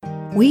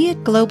We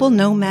at Global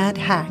Nomad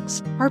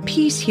Hacks are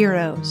peace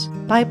heroes.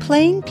 By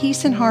playing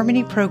Peace and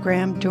Harmony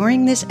program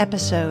during this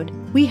episode,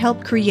 we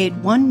help create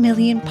 1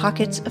 million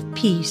pockets of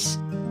peace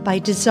by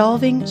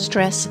dissolving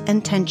stress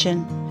and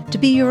tension. To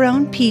be your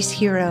own peace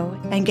hero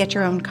and get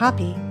your own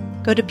copy,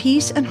 go to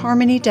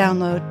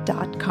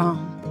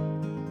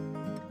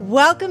peaceandharmonydownload.com.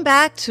 Welcome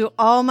back to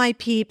all my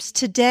peeps.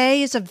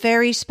 Today is a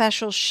very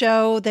special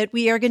show that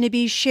we are going to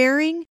be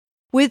sharing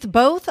with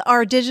both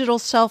our digital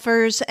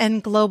selfers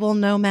and global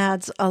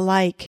nomads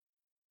alike.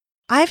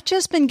 I've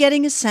just been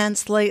getting a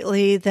sense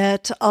lately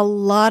that a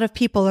lot of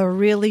people are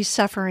really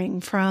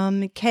suffering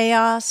from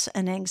chaos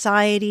and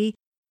anxiety.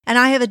 And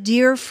I have a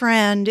dear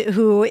friend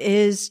who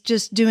is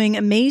just doing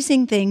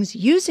amazing things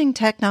using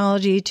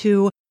technology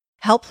to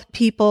help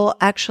people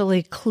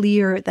actually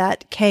clear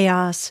that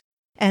chaos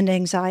and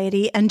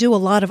anxiety and do a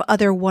lot of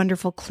other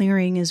wonderful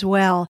clearing as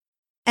well.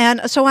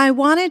 And so I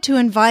wanted to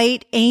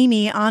invite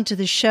Amy onto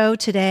the show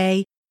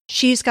today.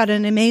 She's got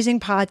an amazing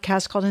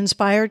podcast called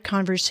Inspired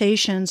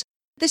Conversations.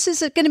 This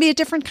is going to be a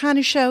different kind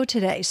of show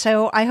today.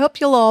 So I hope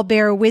you'll all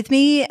bear with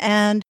me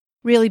and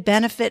really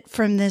benefit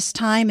from this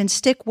time and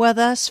stick with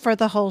us for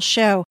the whole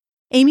show.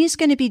 Amy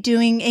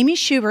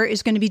Schubert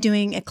is going to be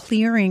doing a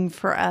clearing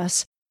for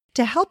us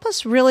to help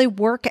us really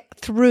work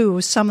through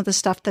some of the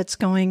stuff that's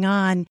going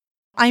on.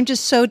 I'm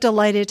just so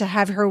delighted to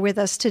have her with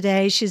us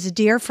today. She's a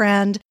dear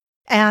friend.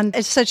 And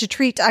it's such a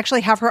treat to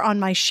actually have her on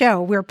my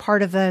show. We're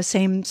part of the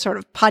same sort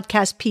of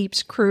podcast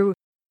peeps crew.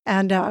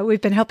 And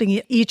we've been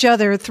helping each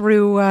other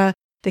through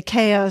the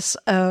chaos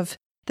of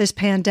this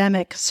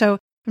pandemic. So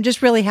I'm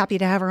just really happy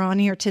to have her on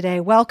here today.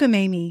 Welcome,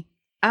 Amy.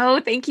 Oh,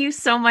 thank you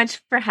so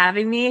much for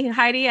having me,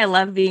 Heidi. I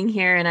love being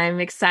here and I'm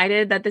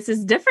excited that this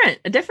is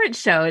a different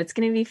show. It's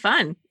going to be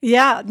fun.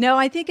 Yeah, no,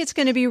 I think it's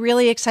going to be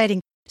really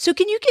exciting. So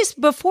can you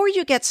before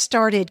you get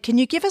started, can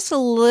you give us a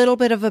little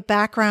bit of a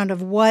background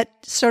of what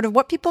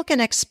people can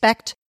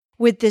expect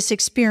with this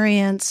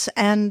experience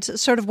and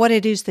sort of what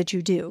it is that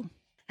you do?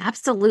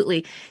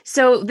 Absolutely.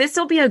 So this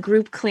will be a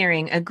group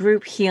clearing, a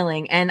group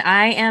healing, and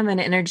I am an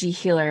energy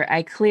healer.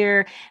 I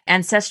clear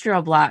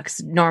ancestral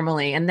blocks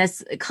normally, and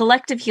this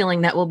collective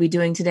healing that we'll be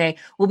doing today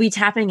will be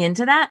tapping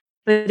into that,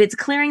 but it's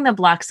clearing the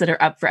blocks that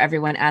are up for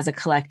everyone as a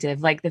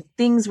collective, like the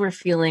things we're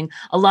feeling.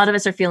 A lot of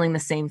us are feeling the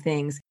same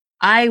things.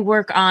 I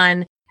work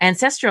on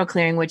ancestral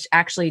clearing, which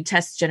actually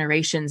tests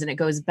generations and it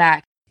goes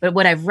back. But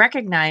what I've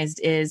recognized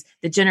is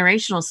the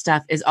generational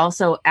stuff is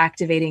also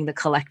activating the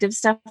collective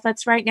stuff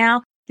that's right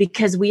now,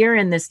 because we are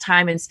in this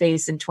time and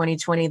space in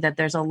 2020 that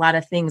there's a lot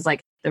of things like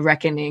the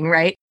reckoning,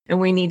 right? And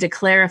we need to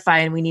clarify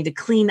and we need to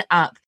clean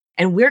up.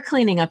 And we're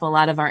cleaning up a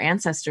lot of our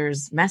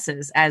ancestors'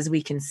 messes, as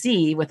we can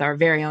see with our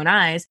very own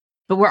eyes,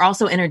 but we're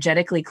also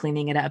energetically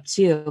cleaning it up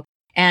too.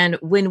 And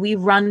when we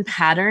run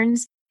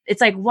patterns, it's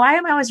like, why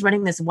am I always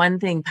running this one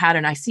thing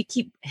pattern?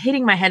 Keep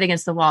hitting my head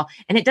against the wall,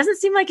 and it doesn't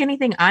seem like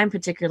anything I'm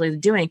particularly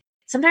doing.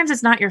 Sometimes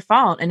it's not your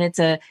fault, and it's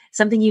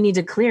something you need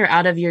to clear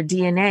out of your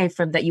DNA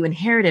that you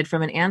inherited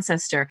from an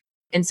ancestor.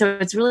 And so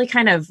it's really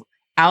kind of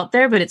out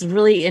there, but it's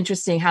really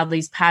interesting how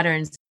these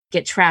patterns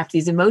get trapped,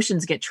 these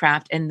emotions get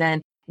trapped, and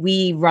then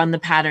we run the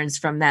patterns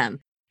from them.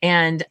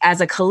 And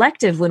as a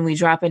collective, when we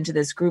drop into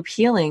this group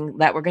healing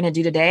that we're going to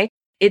do today,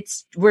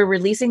 we're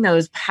releasing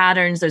those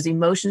patterns, those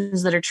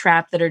emotions that are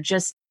trapped, that are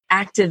just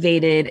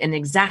activated and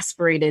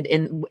exasperated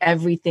in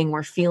everything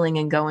we're feeling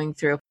and going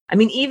through. I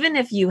mean, even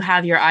if you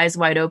have your eyes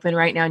wide open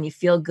right now and you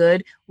feel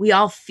good, we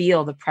all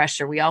feel the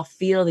pressure. We all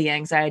feel the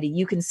anxiety.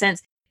 You can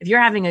sense if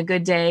you're having a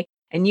good day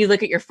and you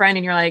look at your friend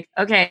and you're like,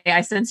 okay,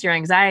 I sense your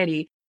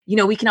anxiety.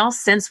 We can all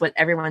sense what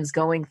everyone's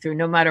going through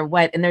no matter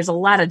what. And there's a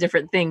lot of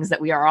different things that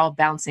we are all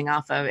bouncing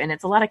off of, and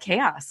it's a lot of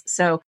chaos.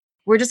 So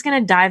we're just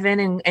going to dive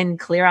in and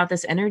clear out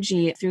this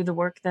energy through the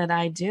work that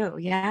I do.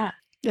 Yeah.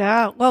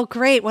 Yeah. Well,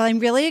 great. Well, I'm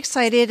really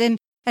excited,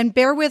 and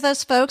bear with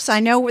us, folks.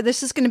 I know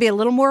this is going to be a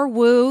little more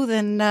woo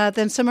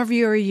than some of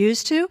you are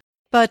used to,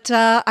 but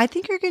I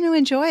think you're going to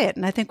enjoy it,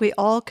 and I think we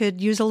all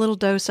could use a little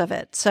dose of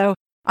it. So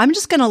I'm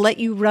just going to let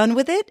you run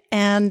with it,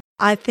 and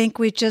I think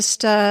you'll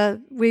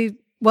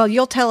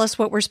tell us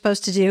what we're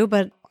supposed to do,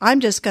 but I'm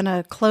just going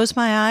to close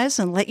my eyes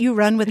and let you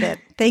run with it.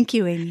 Thank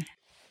you, Amy.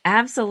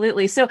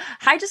 Absolutely. So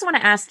I just want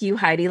to ask you,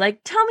 Heidi,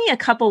 tell me a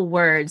couple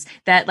words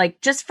that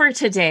just for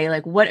today,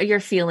 what are you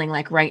feeling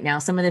like right now?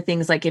 Some of the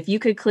things, if you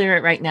could clear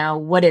it right now,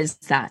 what is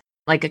that?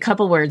 A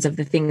couple words of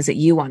the things that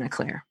you want to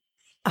clear.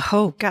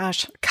 Oh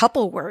gosh, a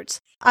couple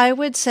words. I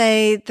would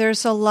say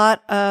there's a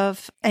lot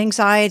of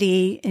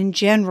anxiety in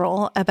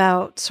general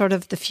about sort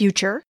of the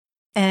future.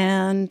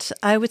 And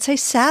I would say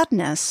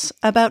sadness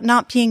about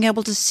not being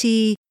able to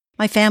see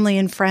my family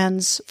and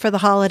friends for the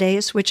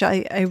holidays, which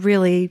I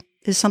really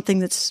is something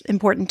that's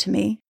important to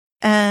me.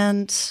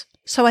 And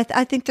so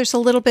I think there's a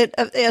little bit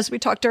of, as we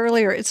talked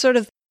earlier, it's sort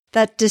of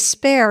that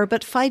despair,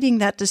 but fighting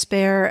that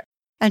despair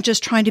and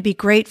just trying to be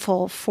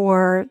grateful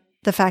for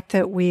the fact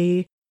that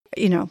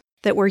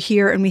that we're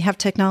here and we have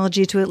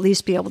technology to at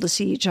least be able to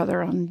see each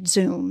other on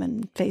Zoom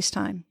and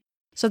FaceTime.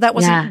 So that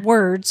wasn't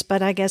words,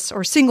 but I guess,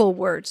 or single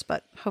words,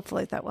 but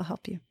hopefully that will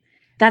help you.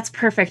 That's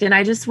perfect. And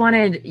I just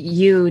wanted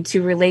you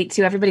to relate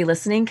to everybody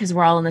listening because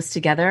we're all in this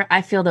together.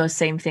 I feel those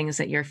same things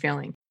that you're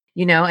feeling,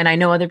 and I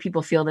know other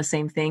people feel the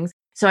same things.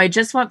 So I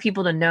just want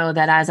people to know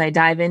that as I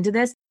dive into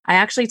this, I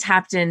actually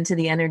tapped into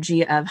the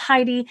energy of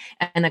Heidi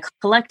and the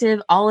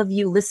collective, all of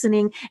you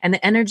listening, and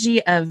the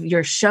energy of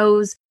your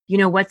shows,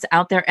 what's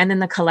out there, and then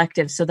the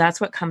collective. So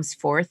that's what comes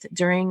forth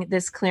during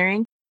this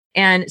clearing.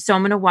 And so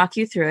I'm going to walk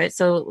you through it.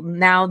 So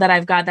now that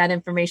I've got that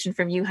information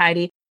from you,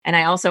 Heidi, and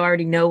I also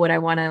already know what I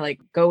want to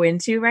go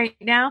into right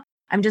now,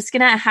 I'm just going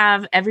to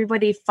have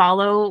everybody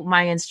follow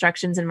my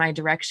instructions and my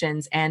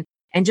directions and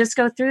just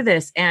go through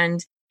this.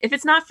 And if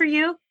it's not for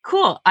you,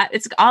 cool.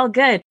 It's all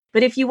good.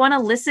 But if you want to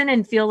listen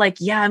and feel like,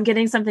 yeah, I'm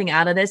getting something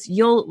out of this,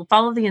 you'll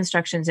follow the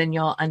instructions and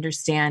you'll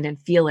understand and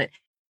feel it.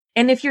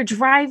 And if you're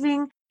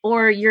driving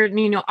or you're,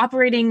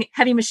 operating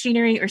heavy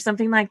machinery or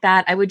something like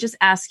that, I would just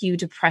ask you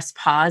to press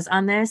pause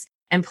on this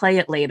and play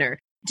it later.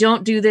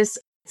 Don't do this.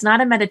 It's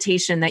not a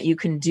meditation that you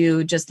can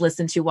do, just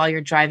listen to while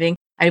you're driving.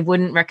 I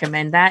wouldn't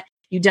recommend that.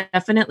 You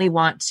definitely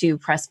want to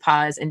press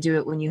pause and do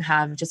it when you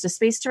have just a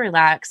space to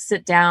relax,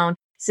 sit down,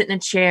 sit in a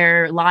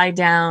chair, lie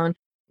down,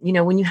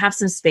 when you have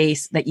some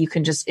space that you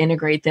can just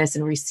integrate this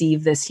and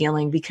receive this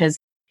healing, because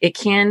it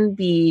can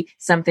be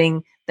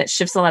something that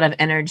shifts a lot of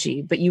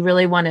energy, but you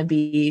really want to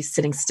be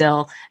sitting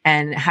still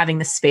and having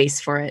the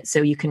space for it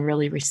so you can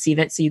really receive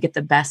it, so you get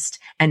the best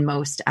and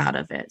most out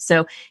of it.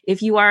 So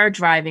if you are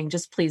driving,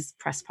 just please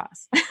press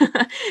pause.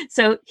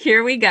 So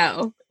here we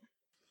go.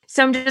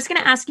 So I'm just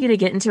going to ask you to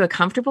get into a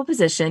comfortable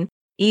position,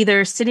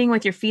 either sitting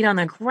with your feet on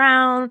the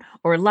ground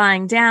or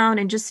lying down,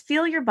 and just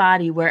feel your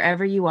body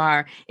wherever you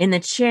are, in the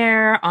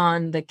chair,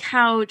 on the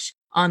couch,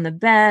 on the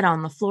bed,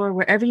 on the floor,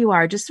 wherever you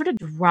are. Just sort of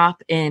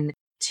drop in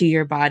to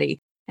your body.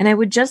 And I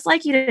would just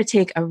like you to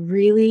take a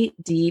really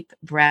deep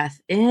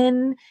breath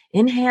in,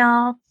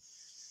 inhale,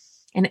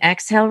 and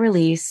exhale,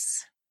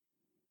 release.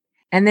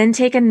 And then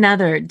take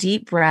another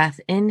deep breath,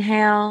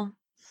 inhale,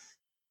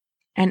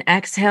 and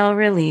exhale,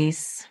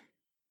 release.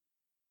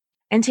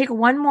 And take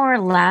one more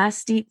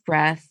last deep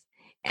breath.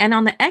 And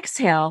on the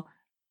exhale,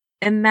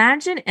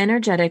 imagine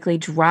energetically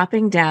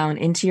dropping down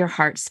into your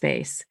heart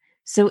space.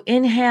 So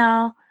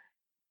inhale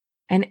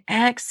and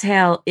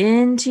exhale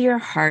into your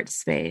heart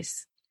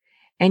space.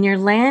 And you're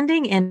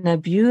landing in a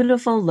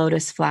beautiful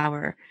lotus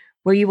flower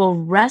where you will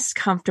rest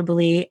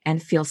comfortably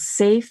and feel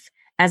safe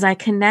as I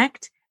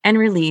connect and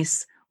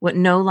release what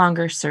no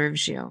longer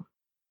serves you.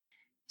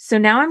 So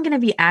now I'm going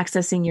to be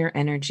accessing your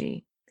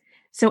energy.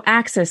 So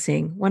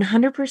accessing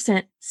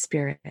 100%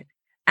 spirit,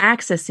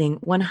 accessing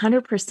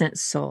 100%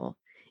 soul.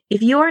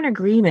 If you are in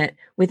agreement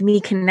with me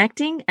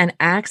connecting and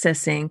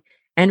accessing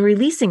and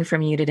releasing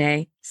from you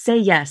today, say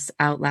yes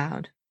out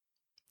loud.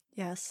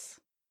 Yes.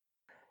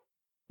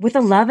 With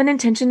the love and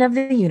intention of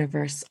the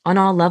universe on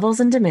all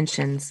levels and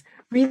dimensions,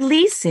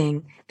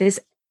 releasing this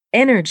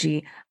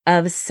energy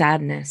of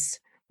sadness,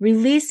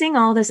 releasing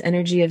all this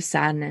energy of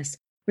sadness,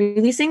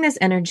 releasing this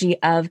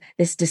energy of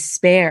this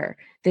despair,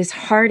 this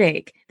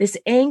heartache, this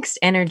angst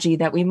energy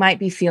that we might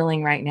be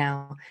feeling right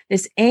now,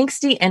 this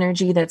angsty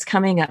energy that's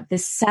coming up,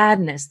 this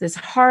sadness, this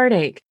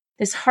heartache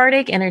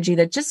energy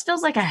that just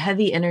feels like a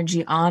heavy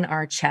energy on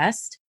our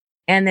chest,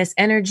 and this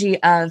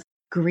energy of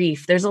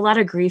grief. There's a lot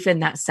of grief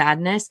in that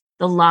sadness,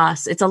 the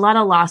loss. It's a lot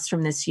of loss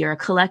from this year, a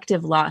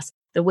collective loss,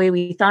 the way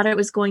we thought it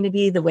was going to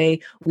be, the way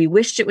we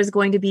wished it was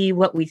going to be,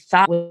 what we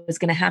thought was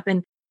going to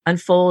happen,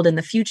 unfold in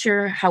the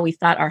future, how we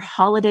thought our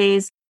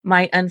holidays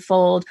might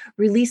unfold,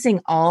 releasing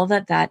all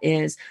that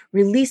is,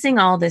 releasing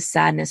all this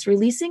sadness,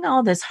 releasing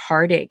all this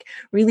heartache,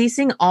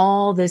 releasing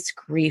all this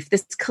grief,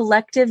 this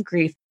collective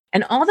grief,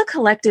 and all the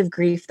collective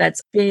grief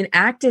that's been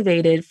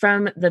activated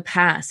from the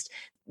past.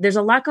 There's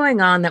a lot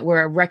going on that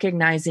we're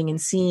recognizing and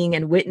seeing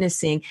and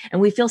witnessing, and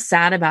we feel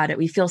sad about it.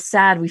 We feel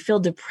sad. We feel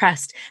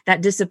depressed,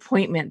 that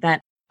disappointment,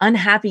 that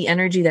unhappy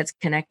energy that's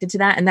connected to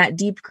that, and that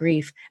deep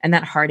grief and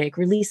that heartache,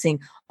 releasing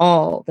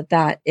all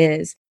that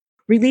is.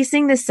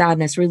 Releasing this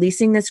sadness,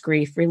 releasing this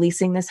grief,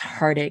 releasing this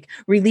heartache,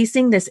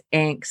 releasing this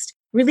angst,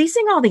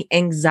 releasing all the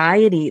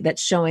anxiety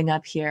that's showing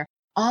up here,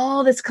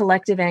 all this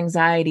collective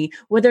anxiety,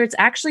 whether it's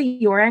actually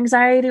your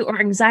anxiety or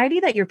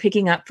anxiety that you're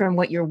picking up from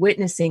what you're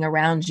witnessing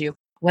around you,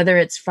 whether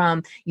it's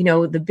from,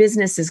 the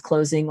businesses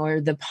closing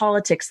or the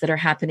politics that are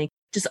happening,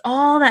 just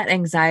all that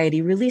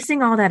anxiety,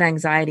 releasing all that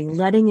anxiety,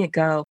 letting it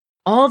go,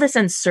 all this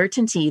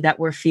uncertainty that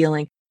we're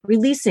feeling,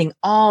 releasing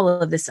all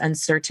of this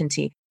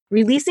uncertainty,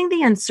 releasing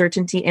the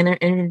uncertainty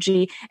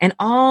energy and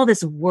all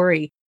this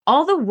worry,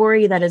 all the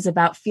worry that is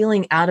about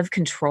feeling out of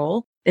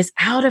control, this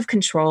out of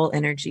control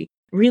energy,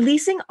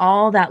 releasing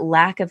all that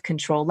lack of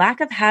control,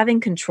 lack of having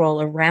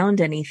control around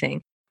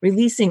anything,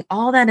 releasing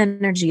all that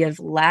energy of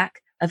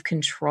lack of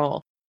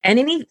control. And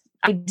any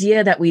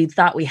idea that we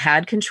thought we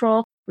had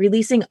control,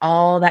 releasing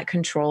all that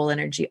control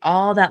energy,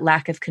 all that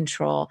lack of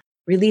control,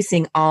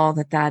 releasing all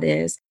that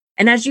is.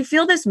 And as you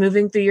feel this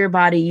moving through your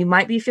body, you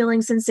might be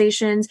feeling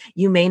sensations.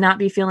 You may not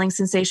be feeling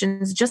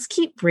sensations. Just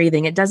keep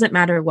breathing. It doesn't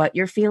matter what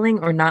you're feeling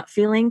or not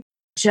feeling.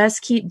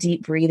 Just keep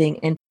deep breathing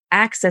and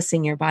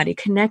accessing your body,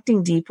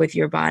 connecting deep with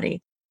your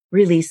body,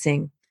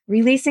 releasing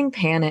Releasing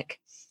panic.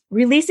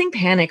 Releasing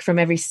panic from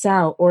every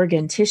cell,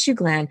 organ, tissue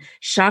gland,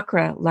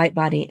 chakra, light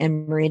body,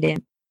 and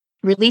meridian.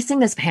 Releasing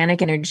this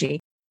panic energy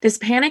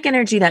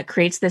that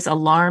creates this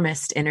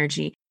alarmist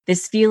energy,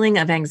 this feeling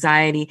of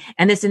anxiety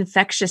and this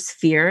infectious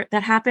fear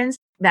that happens,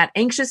 that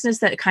anxiousness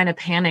that kind of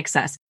panics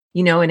us,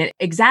 and it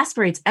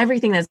exasperates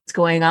everything that's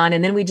going on.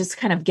 And then we just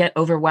kind of get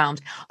overwhelmed.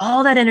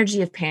 All that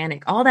energy of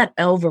panic, all that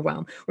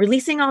overwhelm,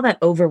 releasing all that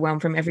overwhelm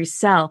from every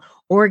cell,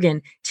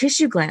 organ,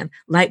 tissue gland,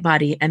 light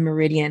body, and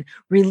meridian,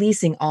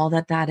 releasing all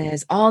that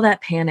is, all that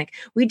panic.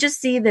 We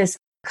just see this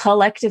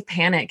collective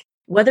panic.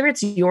 Whether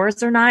it's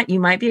yours or not, you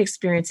might be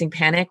experiencing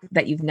panic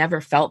that you've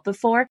never felt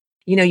before.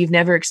 You've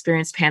never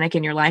experienced panic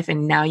in your life,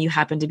 and now you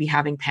happen to be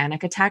having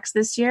panic attacks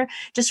this year.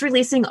 Just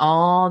releasing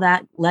all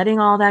that, letting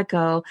all that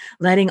go,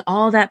 letting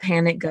all that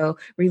panic go,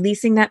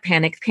 releasing that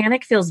panic.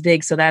 Panic feels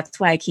big, so that's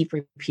why I keep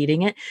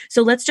repeating it.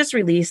 So let's just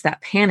release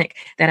that panic,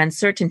 that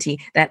uncertainty,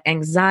 that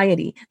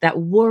anxiety, that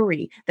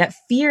worry, that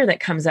fear that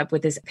comes up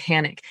with this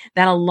panic,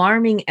 that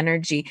alarming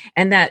energy,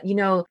 and that,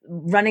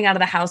 running out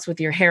of the house with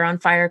your hair on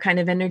fire kind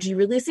of energy,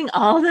 releasing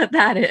all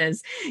that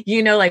is,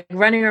 like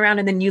running around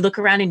and then you look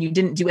around and you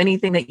didn't do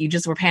anything that you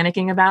just were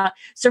panicking about.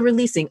 So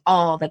releasing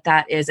all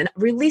that is, and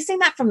releasing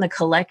that from the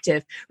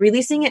collective,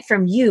 releasing it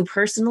from you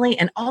personally,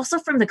 and also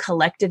from the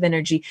collective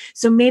energy.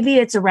 So maybe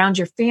it's around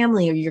your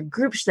family or your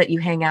groups that you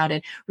hang out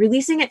in,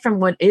 releasing it from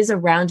what is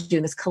around you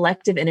in this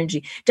collective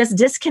energy, just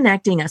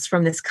disconnecting us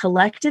from this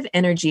collective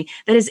energy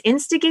that is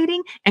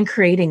instigating and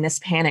creating this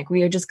panic.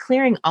 We are just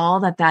clearing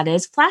all that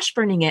is, flash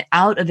burning it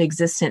out of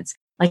existence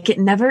like it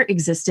never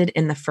existed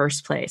in the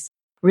first place,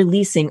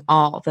 releasing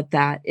all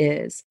that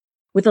is.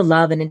 With the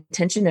love and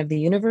intention of the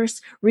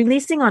universe,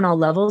 releasing on all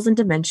levels and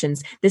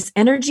dimensions this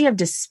energy of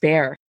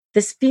despair,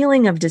 this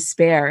feeling of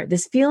despair,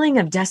 this feeling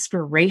of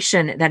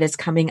desperation that is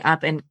coming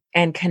up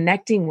and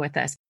connecting with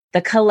us,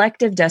 the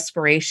collective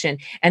desperation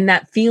and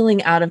that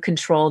feeling out of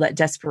control that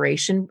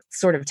desperation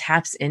sort of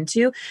taps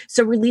into.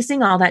 So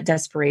releasing all that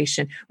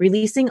desperation,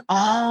 releasing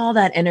all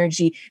that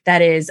energy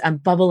that is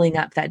bubbling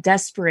up, that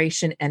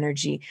desperation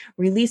energy,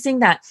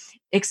 releasing that,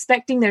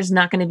 expecting there's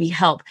not going to be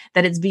help,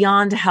 that it's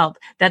beyond help,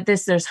 that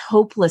there's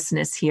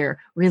hopelessness here,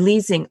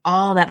 releasing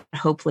all that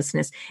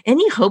hopelessness,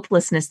 any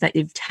hopelessness that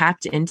you've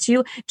tapped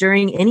into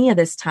during any of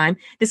this time,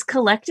 this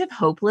collective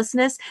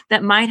hopelessness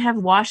that might have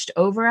washed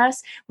over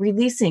us,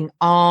 releasing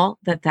all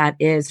that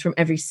is from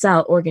every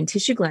cell, organ,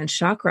 tissue gland,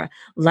 chakra,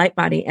 light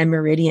body, and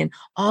meridian,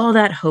 all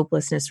that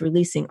hopelessness,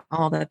 releasing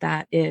all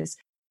that is.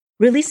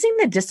 Releasing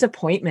the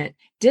disappointment,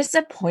 this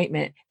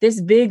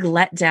big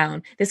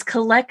letdown, this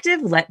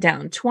collective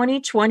letdown.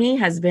 2020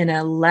 has been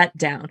a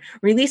letdown.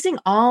 Releasing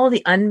all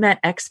the unmet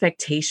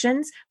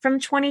expectations from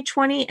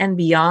 2020 and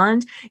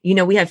beyond.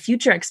 We have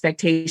future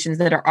expectations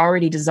that are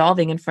already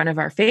dissolving in front of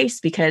our face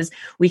because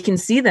we can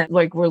see them,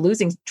 like we're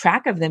losing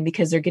track of them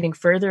because they're getting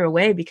further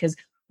away because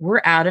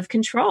we're out of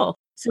control.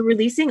 So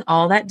releasing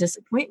all that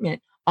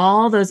disappointment,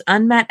 all those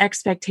unmet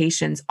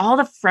expectations, all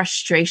the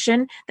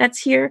frustration that's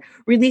here,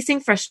 releasing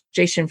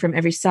frustration from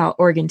every cell,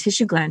 organ,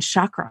 tissue gland,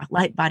 chakra,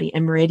 light body,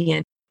 and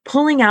meridian,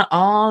 pulling out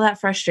all that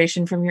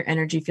frustration from your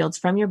energy fields,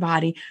 from your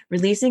body,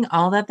 releasing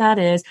all that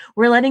is.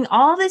 We're letting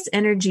all this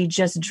energy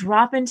just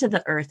drop into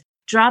the earth.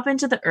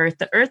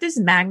 The earth is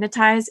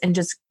magnetized and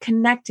just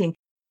connecting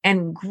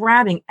and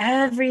grabbing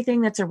everything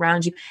that's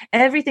around you,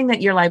 everything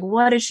that you're like,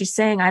 what is she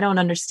saying? I don't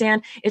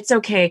understand. It's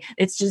okay.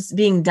 It's just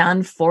being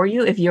done for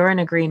you if you're in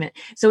agreement.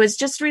 So it's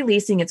just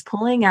releasing, it's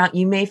pulling out.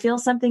 You may feel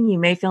something, you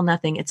may feel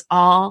nothing. It's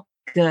all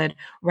good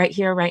right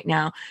here, right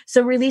now.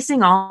 So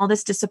releasing all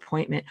this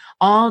disappointment,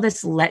 all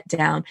this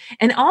letdown,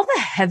 and all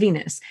the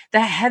heaviness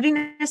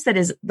that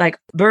is like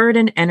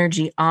burden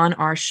energy on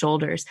our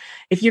shoulders.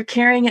 If you're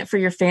carrying it for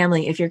your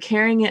family, if you're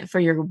carrying it for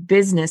your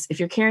business, if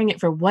you're carrying it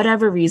for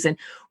whatever reason,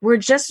 we're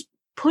just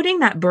putting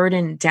that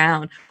burden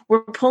down.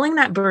 We're pulling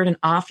that burden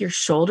off your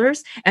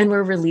shoulders and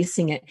we're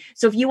releasing it.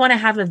 So if you want to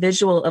have a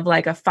visual of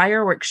like a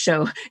fireworks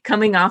show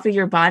coming off of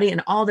your body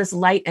and all this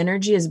light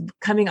energy is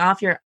coming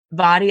off your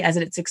body as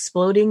it's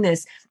exploding,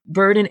 this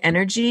burden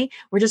energy,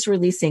 we're just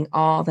releasing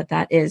all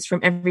that is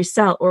from every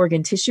cell,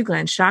 organ, tissue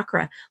gland,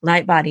 chakra,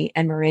 light body,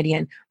 and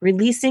meridian,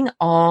 releasing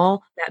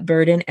all that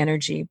burden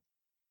energy.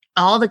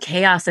 All the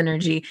chaos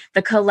energy,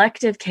 the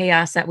collective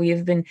chaos that we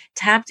have been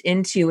tapped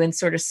into and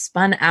sort of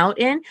spun out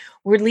in,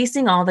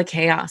 releasing all the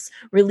chaos,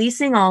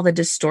 releasing all the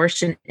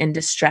distortion and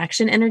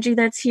distraction energy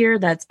that's here,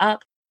 that's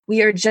up.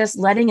 We are just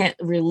letting it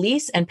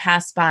release and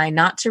pass by,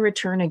 not to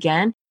return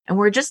again. And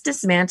we're just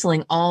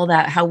dismantling all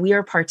that, how we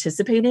are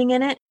participating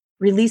in it,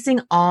 releasing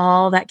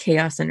all that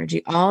chaos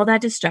energy, all that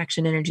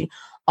distraction energy,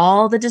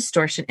 all the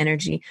distortion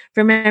energy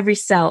from every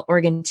cell,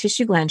 organ,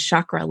 tissue gland,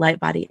 chakra, light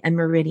body, and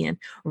meridian,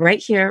 right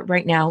here,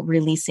 right now,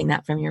 releasing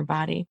that from your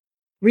body.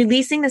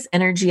 Releasing this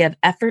energy of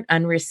effort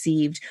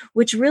unreceived,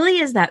 which really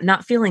is that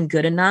not feeling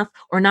good enough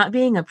or not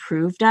being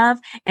approved of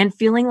and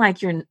feeling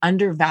like you're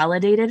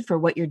undervalidated for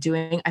what you're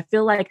doing. I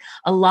feel like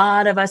a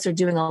lot of us are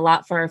doing a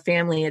lot for our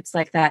family. It's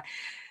like that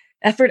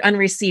effort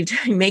unreceived,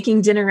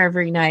 making dinner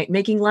every night,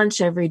 making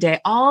lunch every day,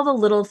 all the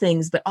little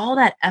things, but all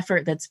that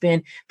effort that's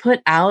been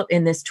put out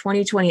in this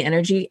 2020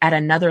 energy at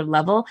another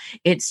level,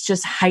 it's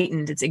just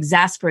heightened, it's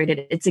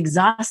exasperated, it's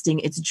exhausting,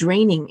 it's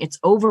draining, it's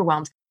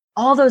overwhelmed.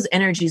 All those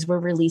energies we're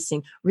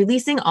releasing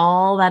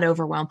all that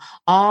overwhelm,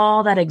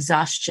 all that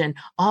exhaustion,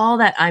 all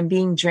that I'm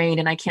being drained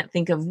and I can't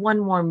think of one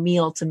more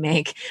meal to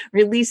make,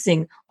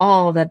 releasing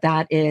all that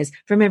that is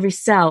from every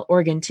cell,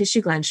 organ,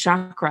 tissue gland,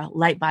 chakra,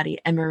 light body,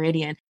 and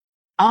meridian.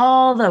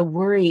 All the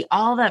worry,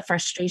 all that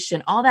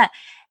frustration, all that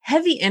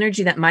heavy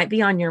energy that might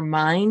be on your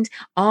mind,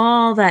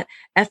 all that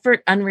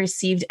effort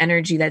unreceived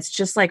energy that's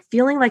just like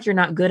feeling like you're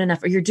not good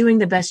enough or you're doing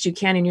the best you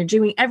can and you're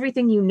doing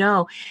everything you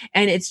know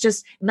and it's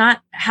just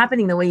not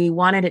happening the way you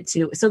wanted it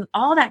to. So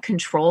all that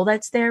control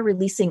that's there,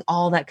 releasing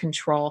all that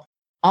control,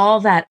 all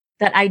that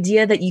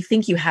idea that you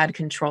think you had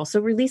control.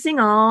 So releasing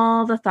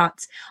all the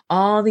thoughts,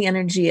 all the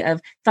energy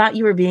of thought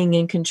you were being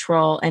in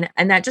control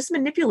and that just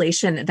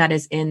manipulation that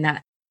is in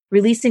that.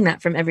 Releasing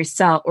that from every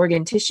cell,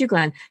 organ, tissue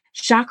gland,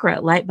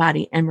 chakra, light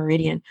body, and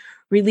meridian.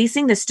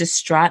 Releasing this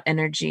distraught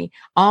energy,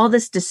 all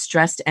this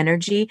distressed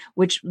energy,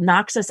 which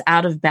knocks us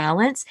out of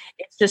balance.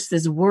 It's just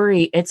this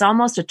worry. It's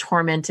almost a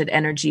tormented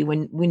energy.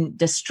 When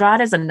distraught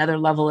is another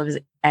level of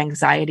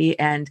anxiety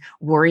and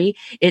worry,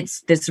 it's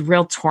this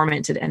real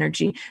tormented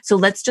energy. So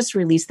let's just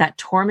release that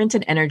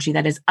tormented energy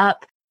that is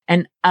up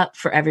and up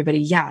for everybody.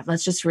 Yeah,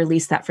 let's just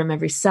release that from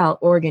every cell,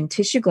 organ,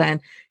 tissue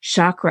gland,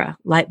 chakra,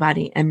 light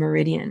body, and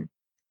meridian.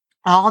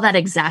 All that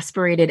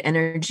exasperated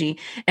energy,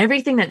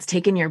 everything that's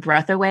taken your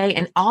breath away,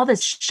 and all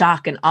this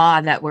shock and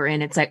awe that we're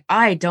in. It's like,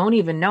 I don't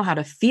even know how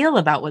to feel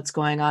about what's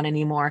going on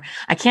anymore.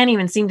 I can't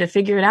even seem to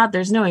figure it out.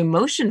 There's no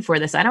emotion for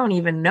this. I don't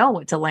even know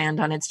what to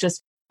land on. It's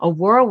just a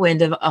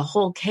whirlwind of a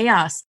whole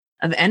chaos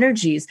of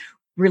energies,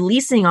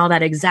 releasing all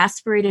that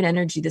exasperated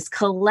energy, this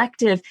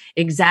collective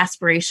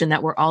exasperation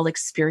that we're all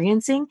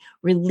experiencing,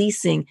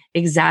 releasing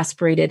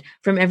exasperated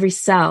from every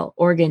cell,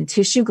 organ,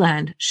 tissue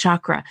gland,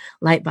 chakra,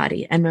 light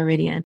body, and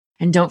meridian.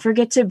 And don't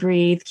forget to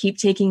breathe. Keep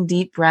taking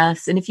deep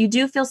breaths. And if you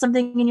do feel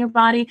something in your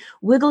body,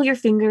 wiggle your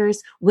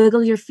fingers,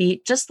 wiggle your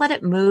feet. Just let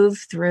it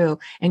move through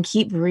and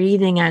keep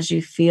breathing as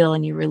you feel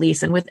and you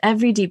release. And with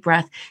every deep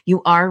breath,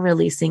 you are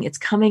releasing. It's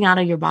coming out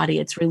of your body.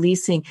 It's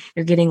releasing.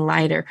 You're getting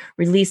lighter,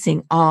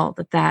 releasing all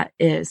that that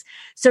is.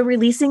 So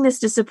releasing this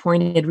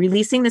disappointed,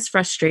 releasing this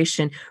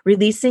frustration,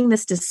 releasing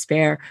this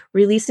despair,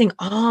 releasing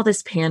all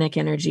this panic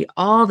energy,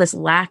 all this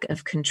lack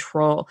of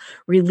control,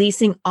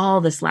 releasing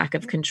all this lack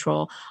of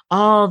control,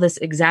 all this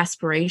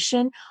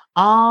exasperation,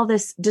 all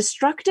this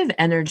destructive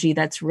energy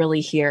that's really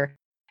here,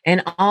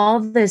 and all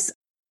this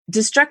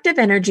destructive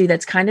energy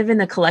that's kind of in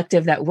the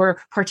collective that we're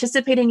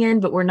participating in,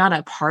 but we're not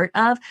a part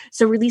of.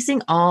 So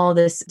releasing all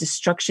this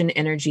destruction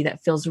energy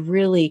that feels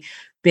really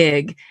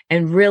big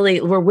and really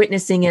we're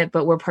witnessing it,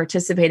 but we're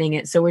participating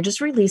in it. So we're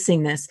just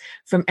releasing this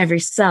from every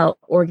cell,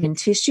 organ,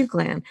 tissue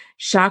gland,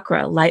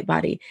 chakra, light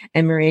body,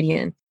 and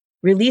meridian.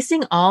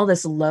 Releasing all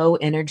this low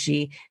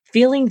energy,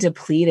 feeling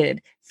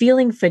depleted,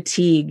 feeling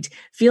fatigued,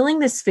 feeling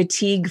this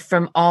fatigue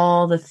from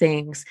all the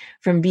things,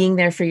 from being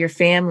there for your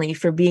family,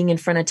 for being in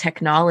front of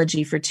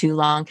technology for too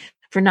long,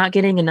 for not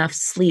getting enough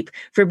sleep,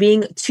 for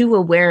being too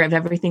aware of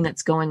everything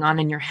that's going on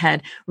in your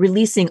head,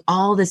 releasing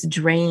all this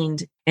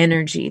drained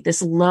energy,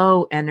 this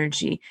low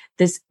energy,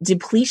 this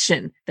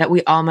depletion that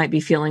we all might be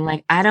feeling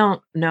like, I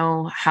don't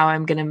know how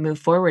I'm going to move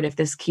forward if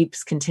this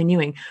keeps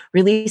continuing.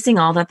 Releasing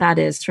all that that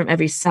is from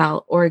every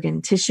cell,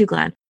 organ, tissue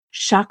gland,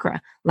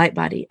 chakra, light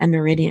body, and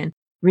meridian.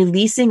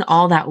 Releasing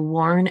all that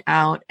worn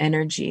out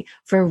energy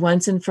for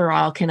once and for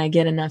all. Can I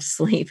get enough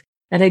sleep?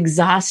 That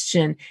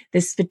exhaustion,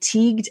 this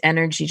fatigued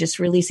energy, just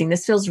releasing.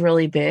 This feels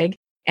really big.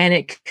 And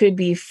it could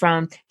be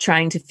from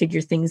trying to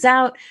figure things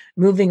out,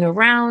 moving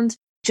around,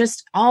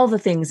 just all the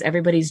things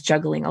everybody's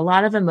juggling, a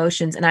lot of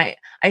emotions. And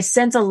I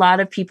sense a lot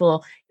of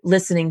people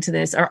listening to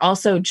this are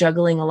also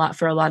juggling a lot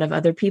for a lot of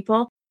other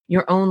people.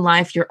 Your own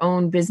life, your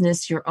own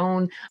business, your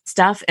own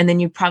stuff. And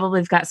then you probably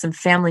have got some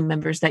family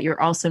members that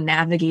you're also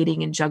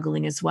navigating and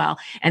juggling as well.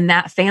 And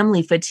that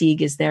family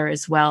fatigue is there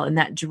as well, and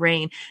that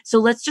drain. So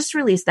let's just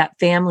release that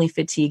family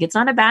fatigue. It's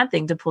not a bad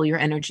thing to pull your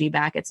energy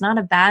back. It's not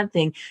a bad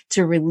thing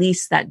to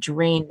release that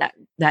drain,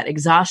 that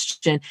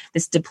exhaustion,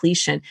 this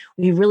depletion.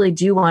 We really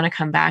do want to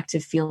come back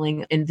to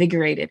feeling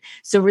invigorated.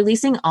 So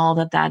releasing all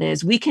that that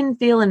is. We can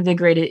feel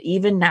invigorated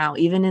even now,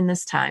 even in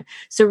this time.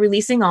 So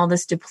releasing all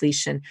this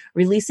depletion,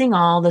 releasing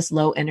all this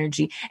low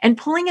energy and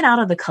pulling it out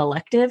of the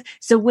collective.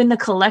 So when the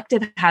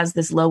collective has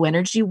this low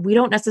energy, we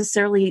don't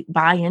necessarily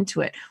buy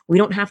into it. We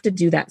don't have to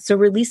do that. So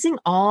releasing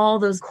all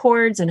those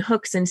cords and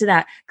hooks into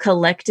that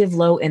collective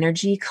low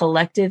energy,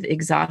 collective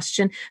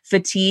exhaustion,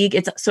 fatigue.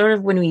 It's sort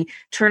of when we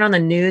turn on the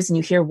news and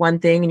you hear one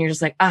thing and you're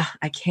just like,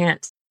 I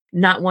can't.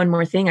 Not one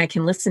more thing I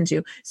can listen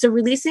to. So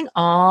releasing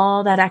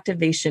all that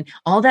activation,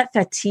 all that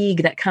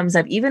fatigue that comes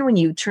up, even when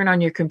you turn on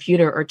your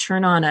computer or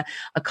turn on a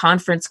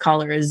conference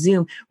call or a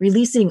Zoom,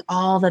 releasing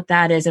all that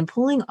that is and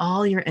pulling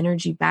all your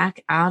energy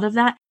back out of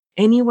that.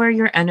 Anywhere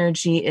your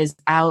energy is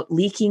out,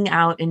 leaking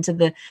out into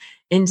the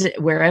into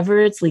wherever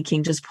it's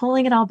leaking, just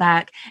pulling it all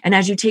back. And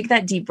as you take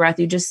that deep breath,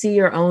 you just see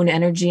your own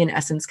energy and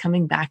essence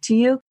coming back to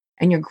you.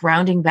 And you're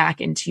grounding back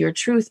into your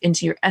truth,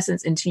 into your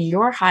essence, into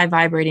your high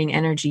vibrating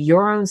energy,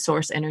 your own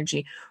source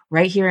energy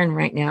right here and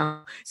right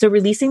now. So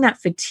releasing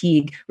that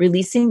fatigue,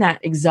 releasing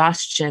that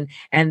exhaustion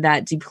and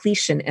that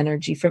depletion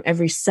energy from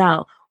every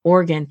cell,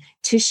 organ,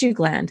 tissue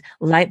gland,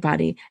 light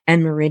body,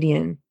 and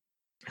meridian.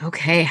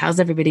 Okay, how's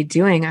everybody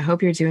doing? I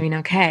hope you're doing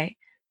okay.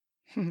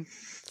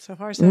 So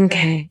far, so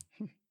okay.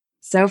 Good.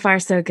 So far,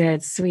 so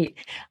good. Sweet.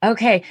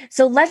 Okay.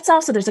 So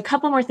there's a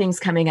couple more things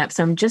coming up.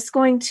 So I'm just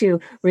going to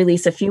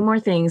release a few more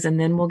things and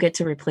then we'll get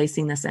to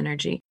replacing this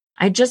energy.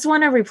 I just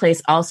want to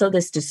replace also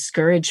this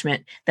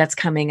discouragement that's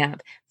coming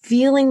up,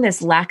 feeling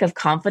this lack of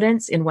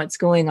confidence in what's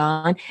going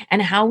on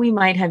and how we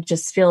might have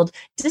just feel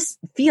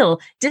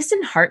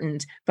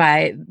disheartened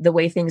by the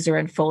way things are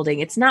unfolding.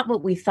 It's not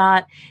what we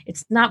thought.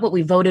 It's not what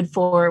we voted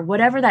for.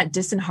 Whatever that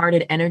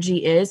disheartened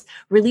energy is,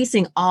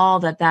 releasing all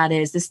that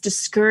is, this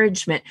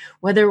discouragement,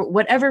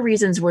 whatever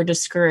reasons we're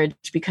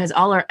discouraged because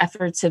all our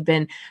efforts have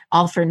been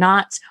all for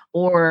naught,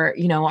 or,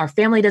 our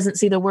family doesn't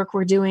see the work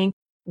we're doing.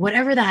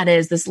 Whatever that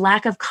is, this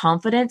lack of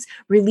confidence,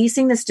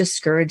 releasing this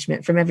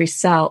discouragement from every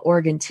cell,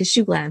 organ,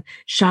 tissue gland,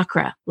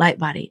 chakra, light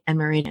body, and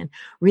meridian,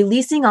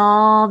 releasing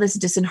all this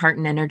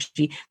disheartened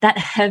energy, that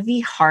heavy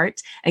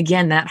heart,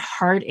 again, that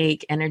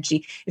heartache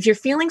energy. If you're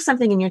feeling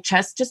something in your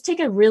chest, just take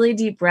a really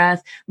deep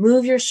breath,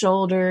 move your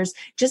shoulders,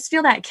 just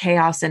feel that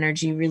chaos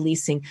energy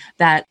releasing,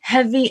 that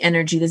heavy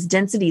energy, this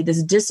density,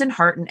 this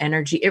disheartened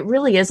energy. It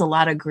really is a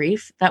lot of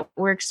grief that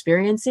we're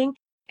experiencing.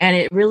 And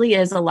it really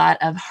is a lot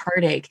of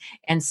heartache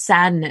and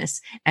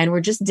sadness. And we're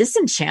just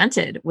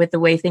disenchanted with the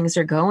way things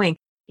are going,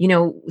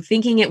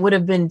 thinking it would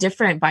have been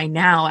different by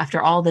now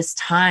after all this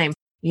time,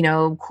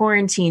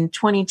 quarantine,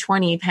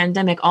 2020,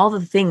 pandemic, all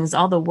the things,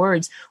 all the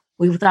words.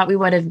 We thought we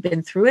would have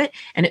been through it,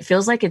 and it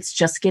feels like it's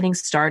just getting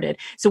started.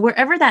 So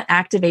wherever that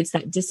activates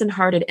that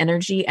disheartened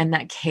energy and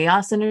that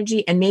chaos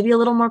energy, and maybe a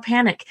little more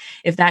panic,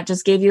 if that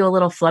just gave you a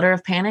little flutter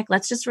of panic,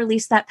 let's just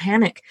release that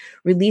panic,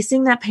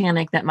 releasing that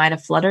panic that might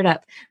have fluttered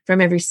up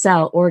from every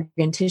cell,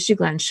 organ, tissue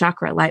gland,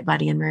 chakra, light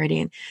body, and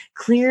meridian,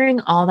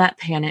 clearing all that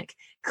panic,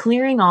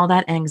 clearing all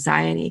that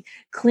anxiety,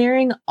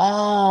 clearing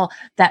all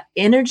that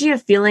energy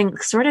of feeling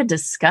sort of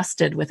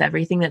disgusted with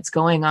everything that's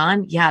going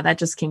on. Yeah, that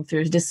just came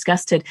through.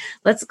 Disgusted.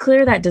 Let's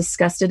clear that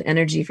disgusted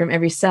energy from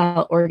every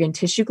cell, organ,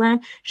 tissue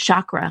gland,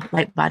 chakra,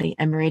 light body,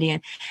 and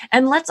meridian.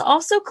 And let's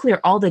also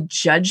clear all the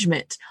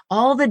judgment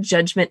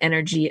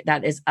energy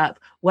that is up,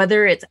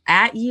 whether it's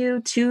at you,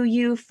 to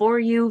you, for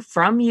you,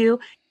 from you,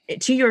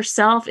 to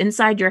yourself,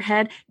 inside your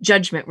head,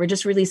 judgment. We're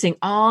just releasing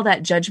all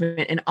that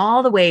judgment and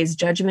all the ways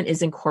judgment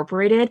is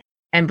incorporated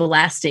and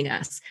blasting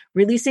us,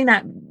 releasing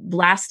that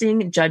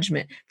blasting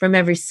judgment from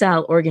every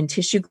cell, organ,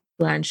 tissue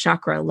gland,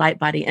 chakra, light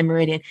body, and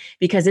meridian,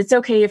 because it's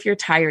okay if you're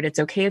tired. It's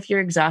okay if you're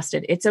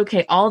exhausted. It's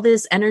okay. All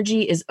this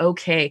energy is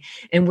okay.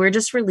 And we're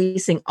just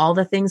releasing all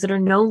the things that are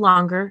no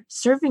longer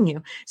serving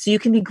you. So you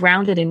can be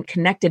grounded and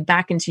connected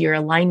back into your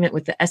alignment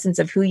with the essence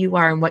of who you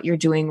are and what you're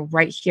doing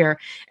right here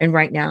and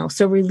right now.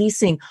 So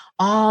releasing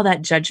all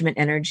that judgment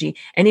energy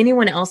and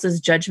anyone else's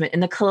judgment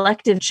and the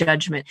collective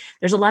judgment.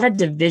 There's a lot of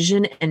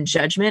division and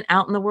judgment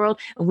out in the world.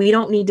 We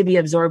don't need to be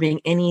absorbing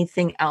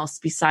anything else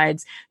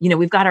besides,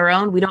 we've got our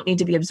own. We don't need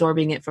to be absorbing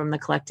it from the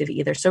collective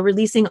either. So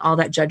releasing all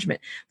that judgment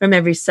from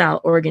every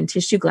cell, organ,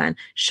 tissue gland,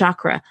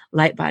 chakra,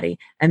 light body,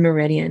 and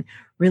meridian,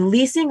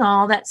 releasing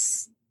all that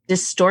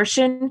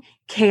distortion,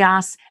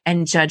 chaos,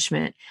 and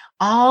judgment,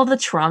 all the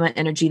trauma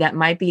energy that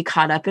might be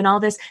caught up in all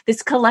this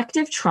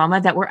collective trauma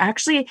that we're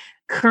actually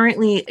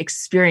currently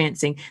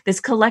experiencing,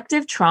 this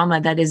collective trauma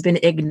that has been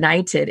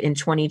ignited in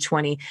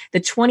 2020, the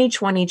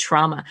 2020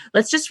 trauma.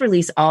 Let's just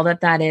release all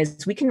that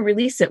is. We can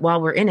release it while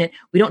we're in it.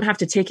 We don't have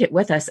to take it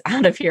with us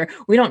out of here.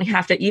 We don't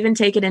have to even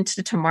take it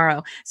into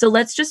tomorrow. So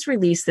let's just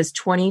release this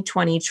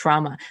 2020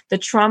 trauma, the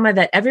trauma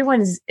that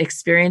everyone's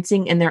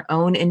experiencing in their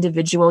own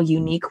individual,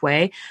 unique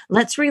way.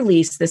 Let's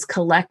release this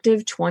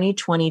collective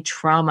 2020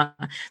 trauma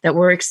that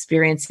we're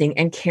experiencing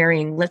and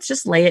carrying. Let's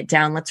just lay it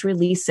down. Let's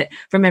release it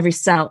from every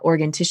cell,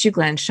 organ, tissue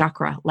gland,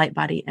 chakra, light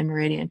body, and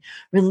meridian,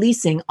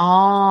 releasing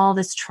all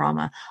this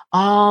trauma,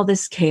 all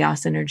this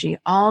chaos energy,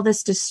 all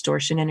this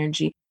distortion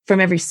energy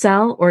from every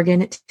cell,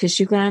 organ,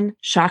 tissue gland,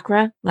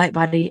 chakra, light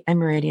body, and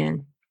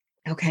meridian.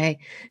 Okay,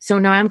 so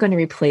now I'm going to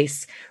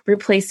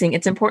replacing.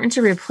 It's important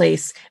to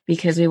replace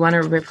because we want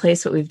to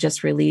replace what we've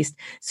just released.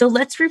 So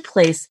let's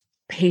replace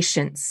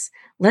patience.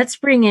 Let's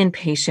bring in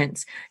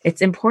patience. It's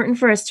important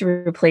for us to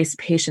replace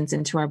patience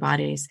into our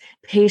bodies.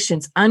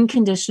 Patience,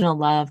 unconditional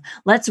love.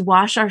 Let's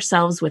wash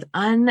ourselves with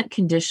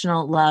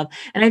unconditional love.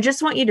 And I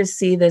just want you to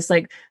see this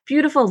like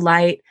beautiful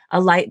light,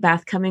 a light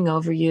bath coming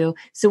over you.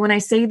 So when I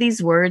say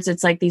these words,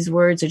 it's like these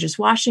words are just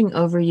washing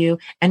over you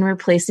and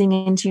replacing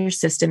into your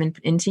system and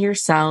into your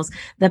cells,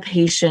 the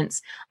patience,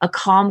 a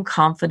calm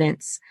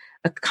confidence,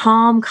 a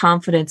calm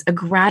confidence, a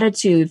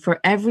gratitude for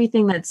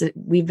everything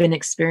we've been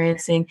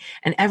experiencing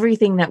and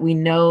everything that we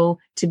know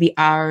to be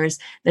ours,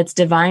 that's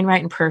divine,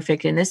 right, and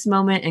perfect in this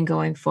moment and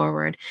going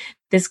forward.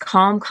 This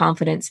calm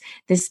confidence,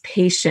 this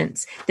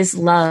patience, this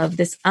love,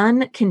 this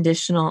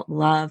unconditional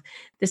love,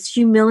 this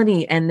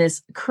humility and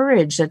this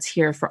courage that's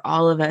here for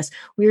all of us.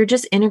 We are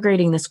just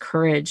integrating this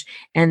courage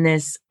and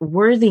this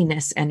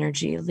worthiness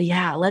energy.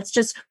 Yeah, let's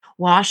just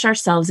wash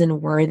ourselves in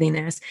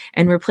worthiness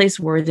and replace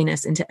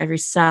worthiness into every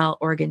cell,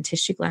 organ,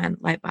 tissue, gland,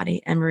 light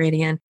body, and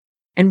meridian.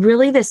 And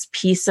really this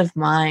peace of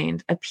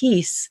mind, a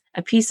peace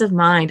of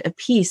mind, a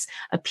peace,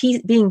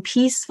 being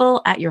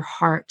peaceful at your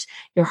heart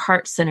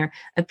center,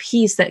 a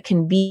peace that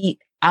can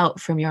beat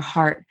out from your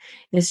heart.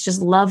 This just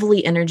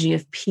lovely energy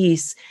of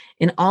peace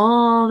in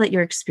all that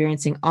you're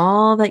experiencing,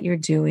 all that you're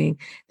doing,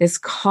 this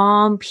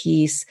calm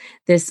peace,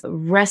 this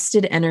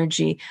rested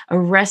energy, a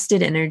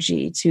rested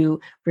energy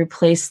to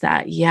replace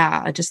that.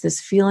 Yeah, just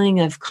this feeling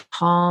of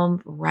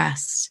calm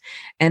rest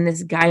and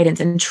this guidance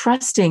and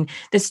trusting,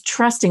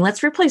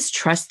 let's replace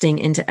trusting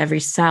into every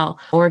cell,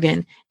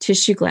 organ,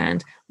 tissue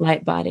gland,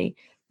 light body,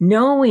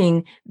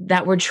 knowing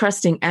that we're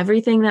trusting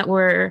everything that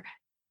we're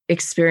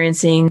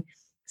experiencing.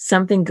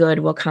 Something good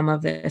will come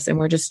of this. And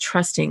we're just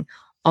trusting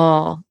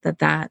all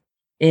that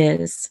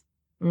is.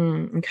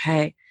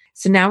 Okay.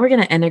 So now we're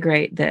going to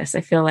integrate this.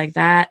 I feel like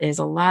that is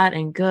a lot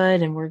and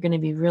good, and we're going to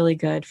be really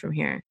good from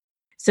here.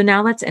 So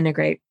now let's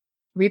integrate.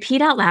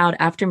 Repeat out loud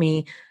after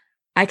me.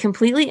 I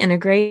completely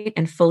integrate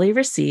and fully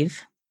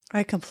receive.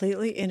 I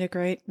completely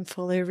integrate and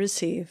fully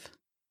receive.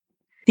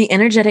 The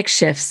energetic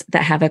shifts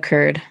that have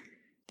occurred.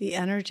 The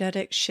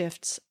energetic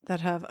shifts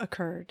that have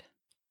occurred.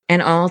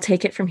 And I'll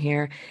take it from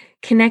here,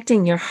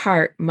 connecting your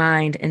heart,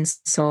 mind, and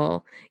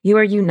soul. You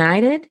are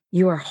united,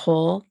 you are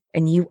whole,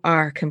 and you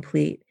are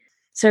complete.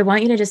 So I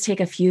want you to just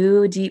take a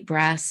few deep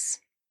breaths,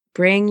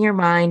 bring your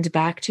mind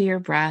back to your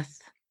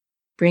breath,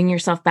 bring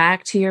yourself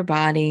back to your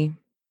body.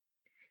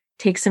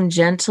 Take some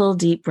gentle,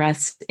 deep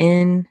breaths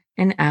in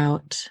and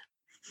out,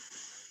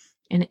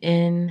 and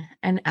in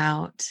and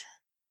out.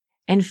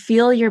 And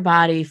feel your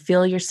body,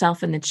 feel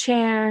yourself in the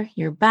chair,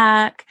 your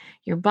back,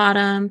 your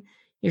bottom,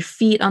 your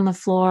feet on the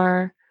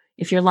floor.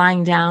 If you're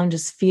lying down,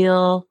 just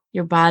feel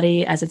your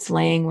body as it's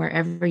laying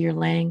wherever you're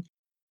laying.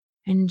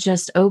 And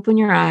just open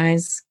your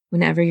eyes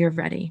whenever you're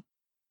ready.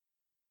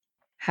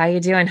 How you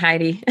doing,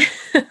 Heidi?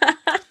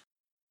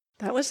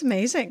 That was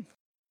amazing.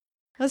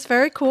 That's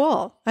very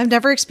cool. I've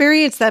never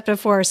experienced that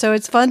before, so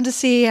it's fun to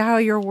see how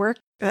your work,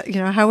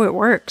 how it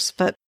works.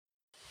 But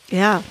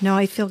yeah, no,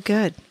 I feel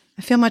good.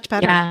 I feel much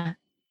better. Yeah.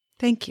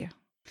 Thank you.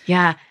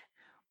 Yeah.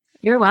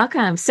 You're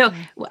welcome. So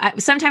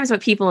sometimes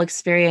what people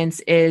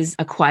experience is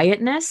a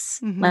quietness,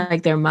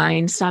 like their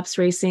mind stops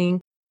racing,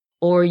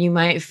 or you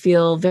might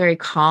feel very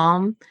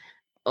calm,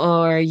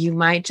 or you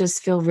might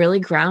just feel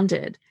really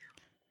grounded,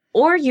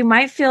 or you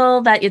might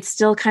feel that it's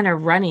still kind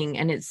of running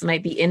and it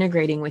might be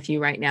integrating with you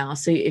right now.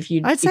 So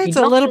I'd say it's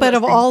a little bit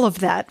of all of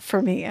that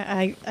for me.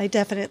 I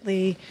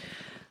definitely,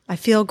 I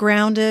feel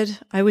grounded.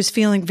 I was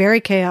feeling very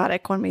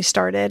chaotic when we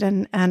started.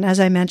 And as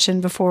I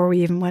mentioned before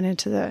we even went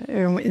into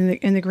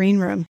in the green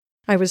room,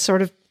 I was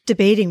sort of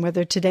debating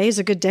whether today is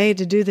a good day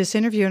to do this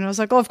interview. And I was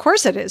like, oh, of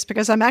course it is,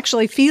 because I'm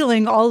actually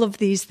feeling all of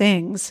these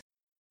things.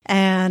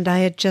 And I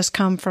had just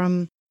come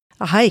from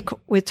a hike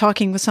with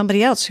talking with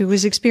somebody else who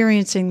was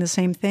experiencing the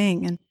same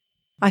thing. And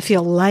I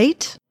feel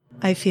light.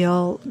 I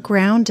feel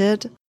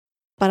grounded,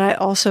 but I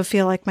also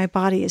feel like my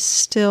body is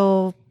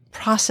still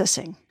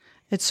processing.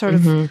 It's sort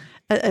of,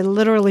 I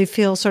literally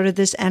feel sort of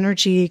this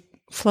energy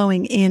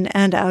flowing in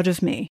and out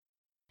of me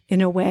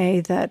in a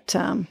way that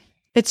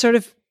it's sort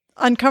of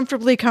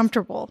uncomfortably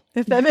comfortable,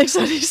 if that makes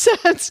any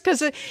sense,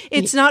 because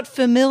it's not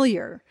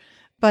familiar,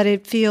 but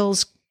it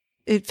feels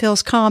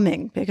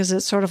calming because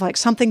it's sort of like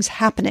something's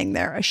happening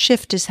there. A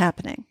shift is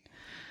happening.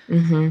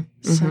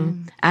 So.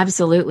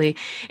 Absolutely.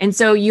 And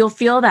so you'll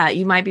feel that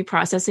you might be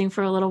processing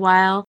for a little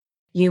while.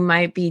 You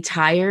might be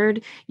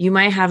tired. You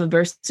might have a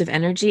burst of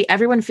energy.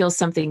 Everyone feels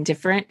something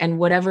different, and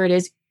whatever it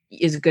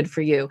is good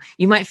for you.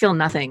 You might feel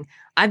nothing.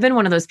 I've been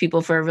one of those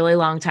people for a really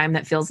long time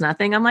that feels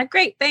nothing. I'm like,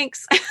 great,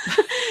 thanks.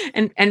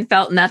 and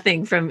felt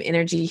nothing from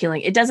energy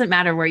healing. It doesn't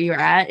matter where you're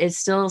at. It's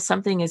still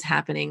something is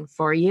happening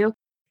for you,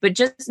 but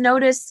just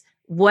notice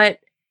what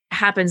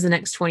happens the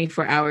next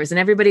 24 hours. And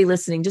everybody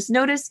listening, just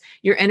notice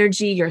your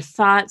energy, your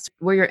thoughts,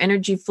 where your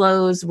energy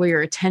flows, where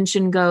your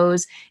attention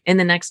goes in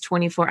the next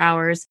 24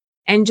 hours.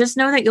 And just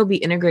know that you'll be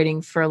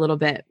integrating for a little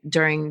bit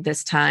during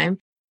this time.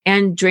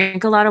 And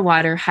drink a lot of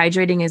water.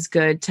 Hydrating is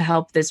good to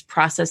help this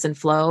process and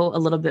flow a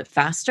little bit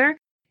faster.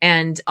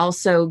 And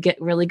also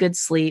get really good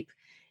sleep.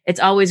 It's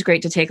always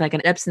great to take like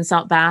an Epsom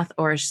salt bath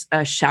or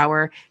a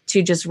shower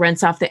to just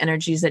rinse off the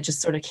energies that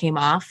just sort of came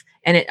off.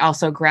 And it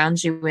also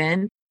grounds you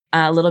in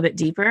a little bit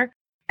deeper.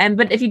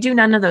 But if you do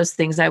none of those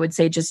things, I would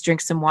say just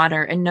drink some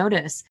water and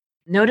notice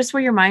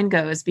where your mind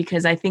goes,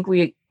 because I think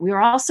we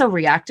are also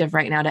reactive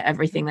right now to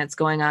everything that's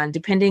going on,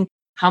 depending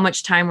how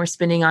much time we're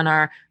spending on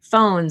our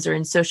phones or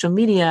in social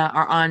media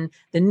or on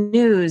the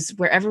news,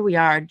 wherever we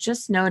are,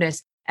 just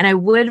notice. And I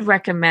would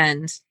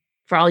recommend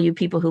for all you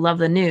people who love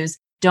the news,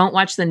 don't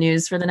watch the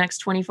news for the next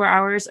 24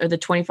 hours or the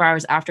 24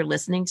 hours after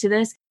listening to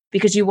this,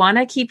 because you want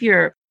to keep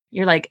your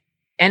like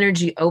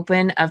energy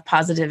open of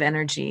positive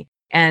energy.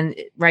 And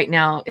right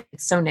now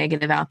it's so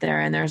negative out there,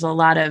 and there's a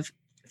lot of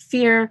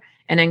fear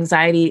and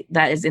anxiety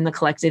that is in the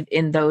collective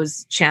in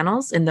those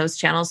channels.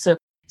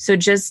 So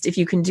just if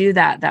you can do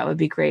that, that would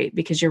be great,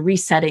 because you're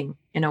resetting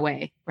in a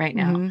way right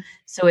now. Mm-hmm.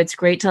 So it's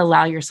great to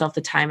allow yourself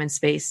the time and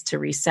space to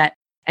reset.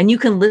 And you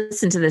can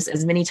listen to this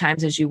as many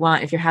times as you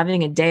want. If you're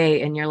having a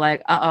day and you're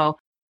like, uh-oh,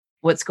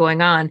 what's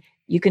going on?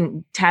 You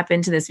can tap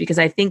into this, because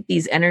I think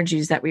these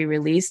energies that we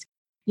released,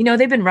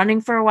 they've been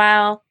running for a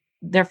while.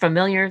 They're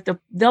familiar.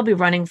 They'll be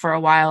running for a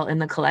while in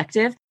the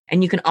collective,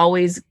 and you can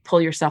always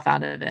pull yourself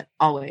out of it.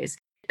 Always.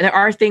 There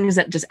are things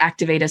that just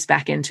activate us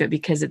back into it,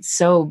 because it's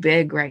so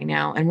big right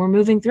now and we're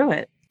moving through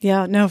it.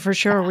 Yeah, no, for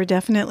sure. We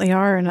definitely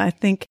are. And I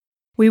think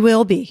we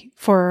will be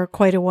for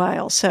quite a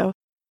while. So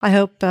I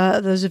hope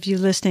those of you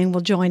listening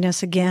will join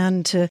us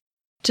again to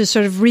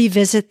sort of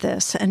revisit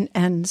this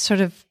and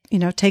sort of,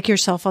 take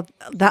yourself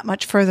that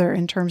much further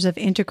in terms of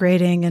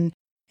integrating and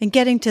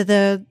getting to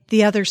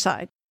the other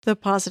side, the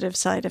positive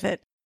side of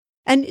it.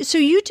 And so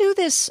you do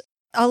this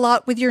a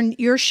lot with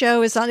your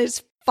show is on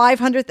its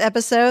 500th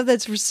episode.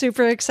 That's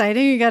super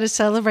exciting. You got to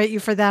celebrate you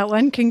for that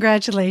one.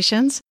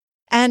 Congratulations.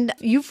 And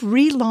you've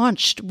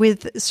relaunched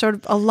with sort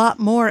of a lot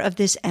more of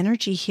this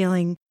energy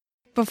healing.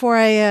 Before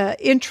I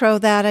intro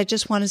that, I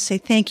just want to say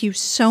thank you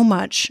so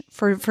much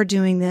for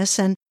doing this.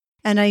 And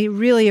I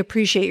really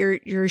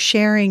appreciate your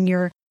sharing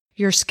your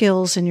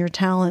skills and your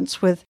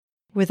talents with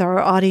our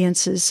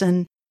audiences.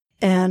 And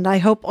I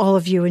hope all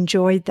of you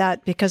enjoyed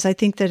that, because I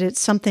think that it's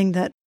something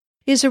that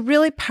is a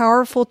really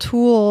powerful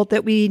tool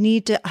that we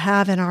need to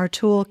have in our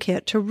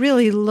toolkit to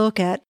really look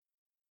at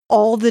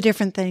all the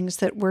different things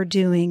that we're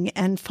doing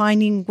and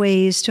finding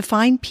ways to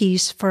find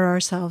peace for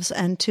ourselves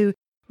and to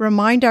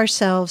remind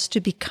ourselves to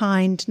be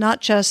kind,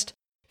 not just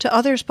to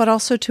others, but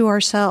also to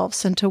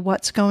ourselves and to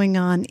what's going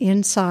on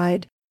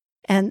inside.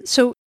 And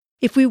so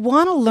if we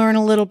want to learn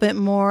a little bit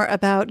more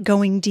about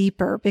going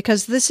deeper,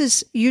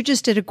 because you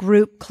just did a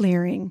group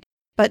clearing,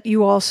 but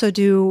you also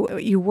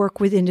you work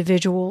with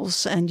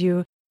individuals, and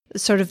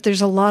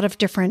there's a lot of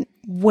different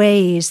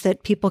ways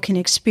that people can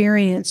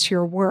experience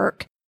your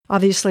work,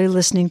 obviously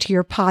listening to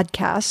your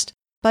podcast.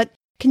 But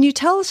can you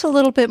tell us a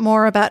little bit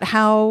more about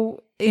how,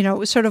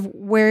 sort of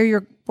where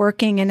you're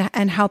working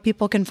and how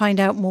people can find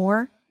out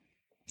more?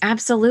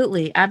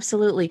 Absolutely.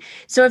 Absolutely.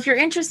 So if you're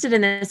interested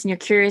in this and you're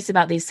curious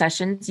about these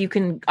sessions, you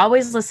can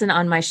always listen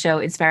on my show,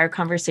 Inspired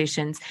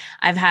Conversations.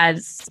 I've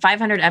had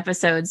 500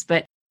 episodes,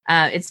 but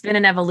it's been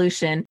an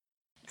evolution.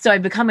 So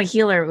I've become a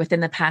healer within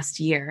the past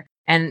year.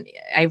 And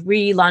I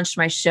relaunched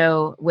my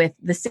show with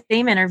the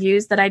same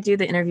interviews that I do,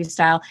 the interview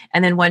style.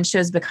 And then one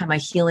show's become a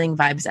healing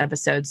vibes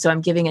episode. So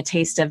I'm giving a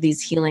taste of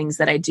these healings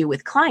that I do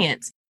with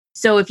clients.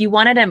 So if you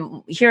wanted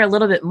to hear a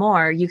little bit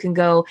more, you can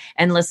go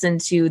and listen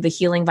to the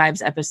Healing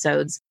Vibes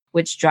episodes,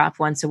 which drop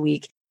once a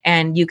week,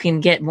 and you can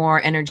get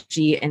more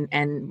energy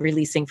and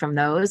releasing from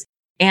those.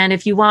 And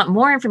if you want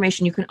more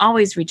information, you can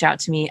always reach out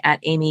to me at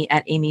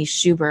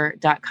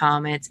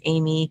amy@amyschuber.com. It's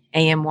Amy,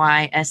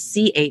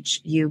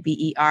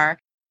 AMYSCHUBER.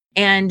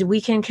 And we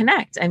can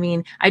connect. I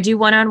mean, I do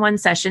one-on-one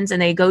sessions, and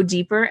they go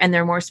deeper and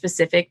they're more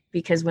specific,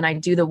 because when I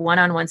do the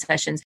one-on-one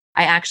sessions,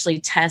 I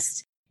actually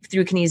test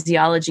through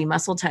kinesiology,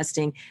 muscle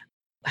testing,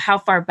 how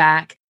far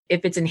back,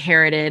 if it's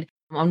inherited,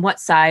 on what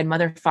side,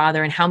 mother,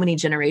 father, and how many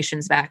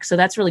generations back. So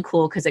that's really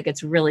cool, because it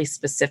gets really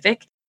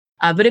specific.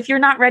 But if you're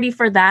not ready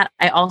for that,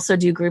 I also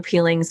do group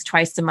healings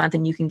twice a month,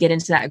 and you can get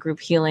into that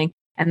group healing.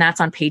 And that's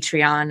on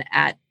Patreon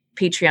at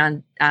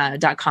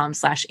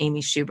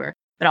patreon.com/Amy Schuber.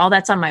 But all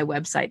that's on my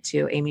website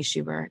too,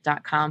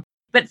 amyschuber.com.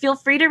 But feel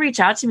free to reach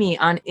out to me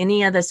on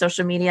any of the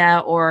social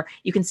media, or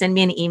you can send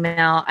me an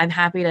email. I'm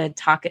happy to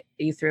talk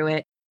you through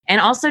it. And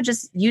also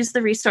just use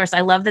the resource. I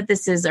love that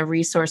this is a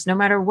resource. No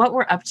matter what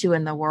we're up to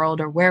in the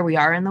world or where we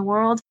are in the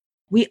world,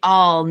 we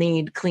all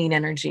need clean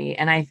energy.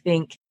 And I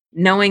think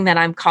knowing that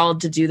I'm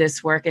called to do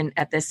this work and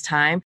at this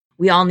time,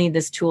 we all need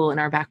this tool in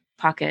our back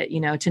pocket,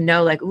 to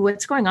know like,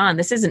 what's going on?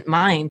 This isn't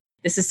mine.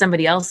 This is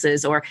somebody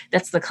else's, or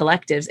that's the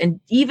collective's. And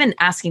even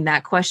asking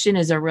that question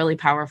is a really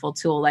powerful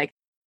tool. Like,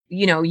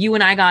 you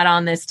and I got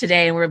on this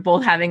today and we're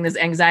both having this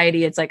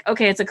anxiety. It's like,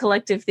 okay, it's a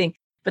collective thing.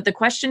 But the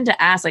question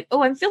to ask, like,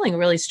 oh, I'm feeling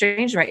really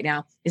strange right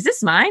now. Is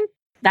this mine?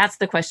 That's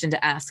the question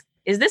to ask.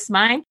 Is this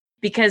mine?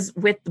 Because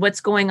with what's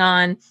going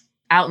on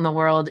out in the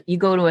world, you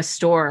go to a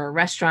store or a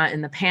restaurant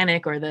in the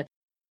panic or the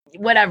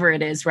whatever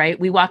it is, right?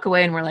 We walk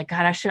away and we're like,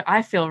 God,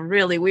 I feel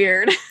really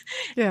weird.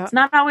 Yeah. It's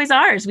not always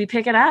ours. We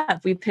pick it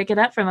up. We pick it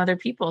up from other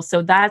people.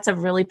 So that's a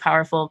really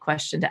powerful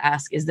question to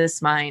ask. Is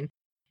this mine?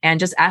 And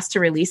just ask to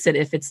release it.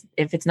 If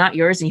it's not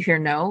yours and you hear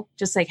no,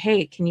 just like,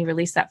 hey, can you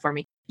release that for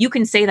me? You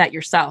can say that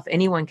yourself.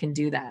 Anyone can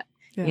do that,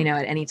 at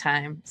any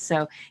time.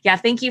 So yeah,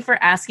 thank you for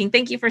asking.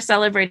 Thank you for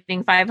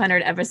celebrating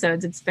 500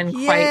 episodes. It's been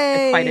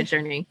quite a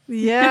journey.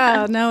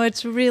 Yeah, no,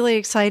 it's really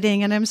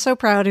exciting. And I'm so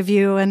proud of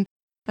you. And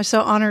I'm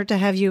so honored to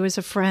have you as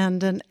a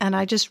friend. And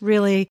I just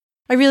really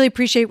I really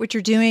appreciate what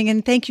you're doing.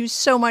 And thank you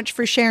so much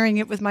for sharing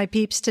it with my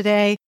peeps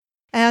today.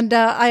 And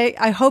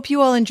I hope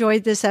you all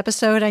enjoyed this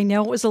episode. I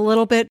know it was a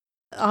little bit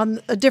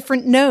on a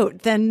different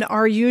note than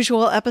our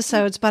usual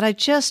episodes, but I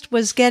just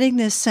was getting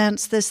this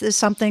sense this is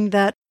something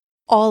that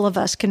all of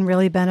us can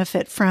really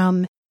benefit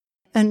from.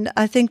 And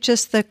I think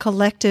just the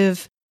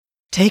collective,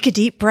 take a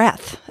deep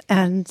breath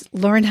and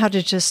learn how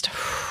to just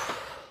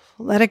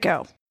let it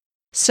go.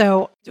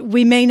 So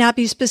we may not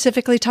be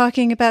specifically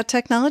talking about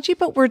technology,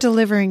 but we're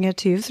delivering it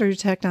to you through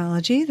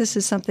technology. This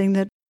is something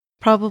that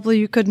probably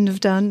you couldn't have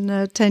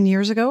done 10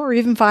 years ago or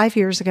even 5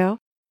 years ago.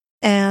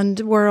 And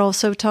we're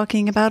also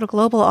talking about a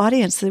global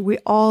audience that we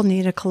all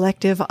need a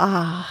collective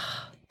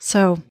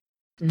So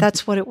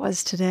that's what it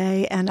was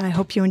today. And I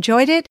hope you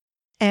enjoyed it.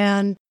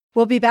 And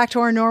we'll be back to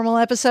our normal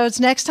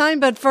episodes next time.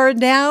 But for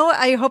now,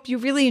 I hope you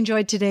really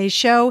enjoyed today's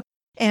show.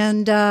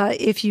 And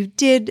if you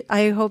did,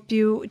 I hope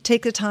you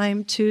take the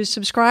time to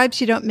subscribe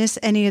so you don't miss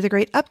any of the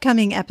great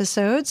upcoming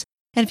episodes.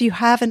 And if you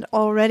haven't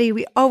already,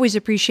 we always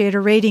appreciate a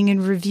rating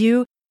and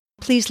review.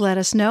 Please let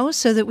us know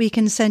so that we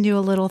can send you a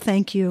little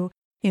thank you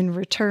in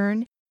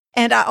return.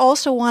 And I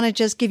also want to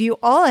just give you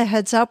all a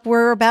heads up.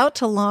 We're about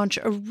to launch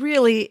a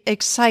really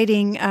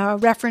exciting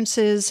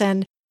references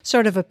and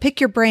sort of a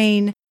pick your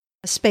brain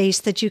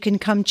space that you can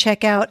come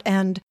check out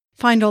and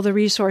find all the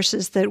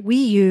resources that we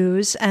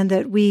use and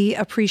that we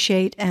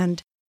appreciate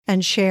and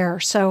share.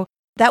 So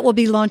that will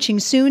be launching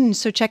soon.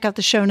 So check out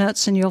the show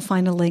notes and you'll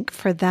find a link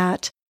for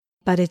that.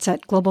 But it's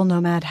at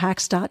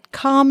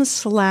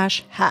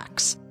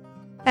globalnomadhacks.com/hacks.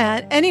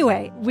 And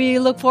anyway, we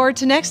look forward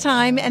to next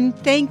time. And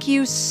thank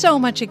you so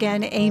much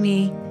again,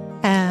 Amy.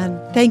 And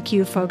thank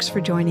you, folks,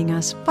 for joining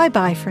us.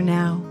 Bye-bye for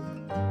now.